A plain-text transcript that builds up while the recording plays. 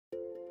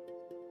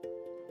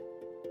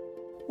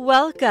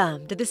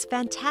Welcome to this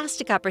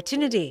fantastic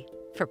opportunity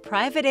for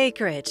private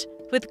acreage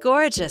with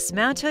gorgeous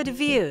Mount Hood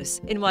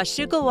views in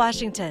Washougal,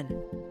 Washington.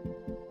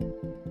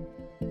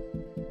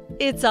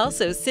 It's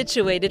also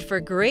situated for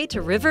great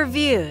river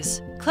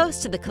views,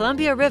 close to the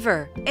Columbia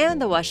River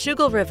and the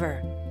Washougal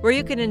River, where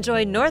you can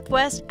enjoy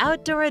Northwest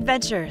outdoor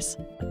adventures.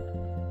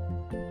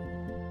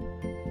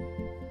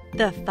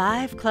 The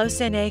 5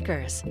 close-in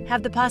acres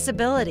have the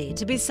possibility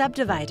to be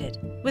subdivided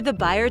with a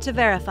buyer to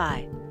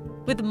verify,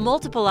 with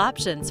multiple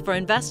options for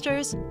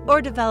investors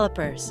or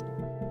developers.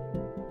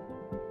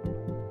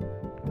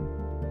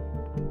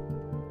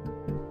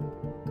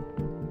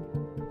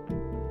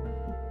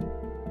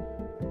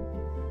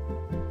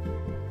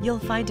 You'll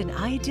find an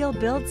ideal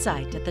build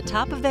site at the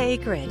top of the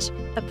acreage,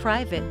 a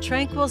private,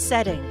 tranquil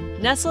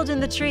setting, nestled in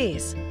the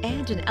trees,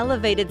 and an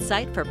elevated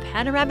site for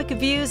panoramic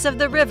views of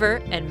the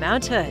river and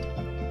Mount Hood.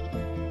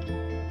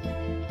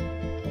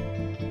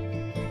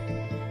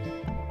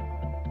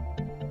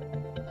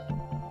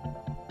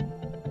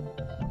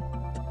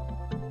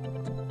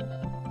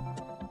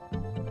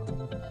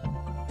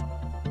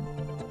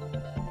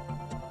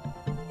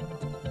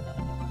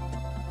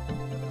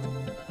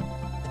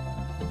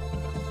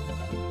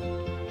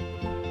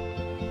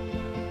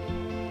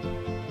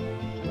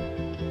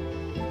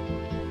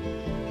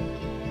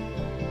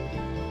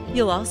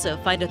 You'll also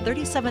find a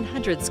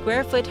 3,700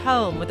 square foot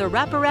home with a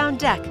wraparound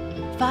deck,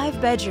 5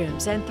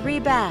 bedrooms and 3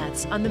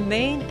 baths on the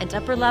main and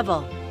upper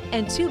level,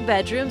 and 2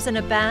 bedrooms and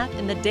a bath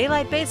in the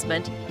daylight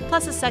basement,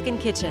 plus a second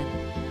kitchen.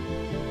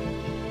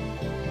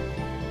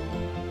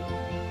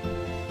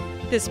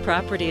 This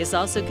property is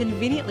also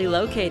conveniently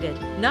located,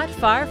 not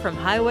far from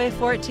Highway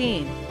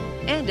 14,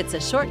 and it's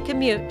a short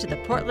commute to the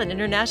Portland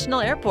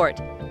International Airport,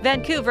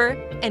 Vancouver,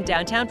 and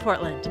downtown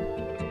Portland.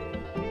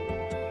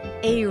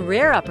 A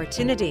rare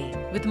opportunity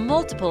with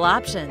multiple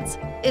options.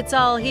 It's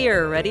all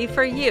here ready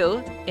for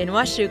you in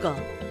Washougal.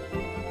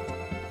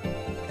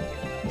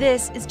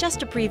 This is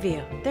just a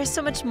preview. There's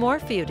so much more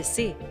for you to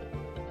see.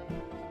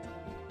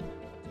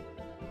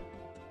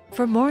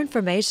 For more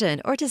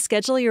information or to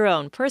schedule your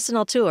own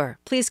personal tour,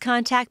 please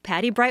contact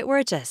Patty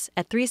Bright-Wurgis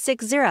at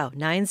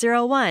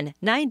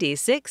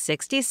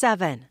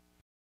 360-901-9667.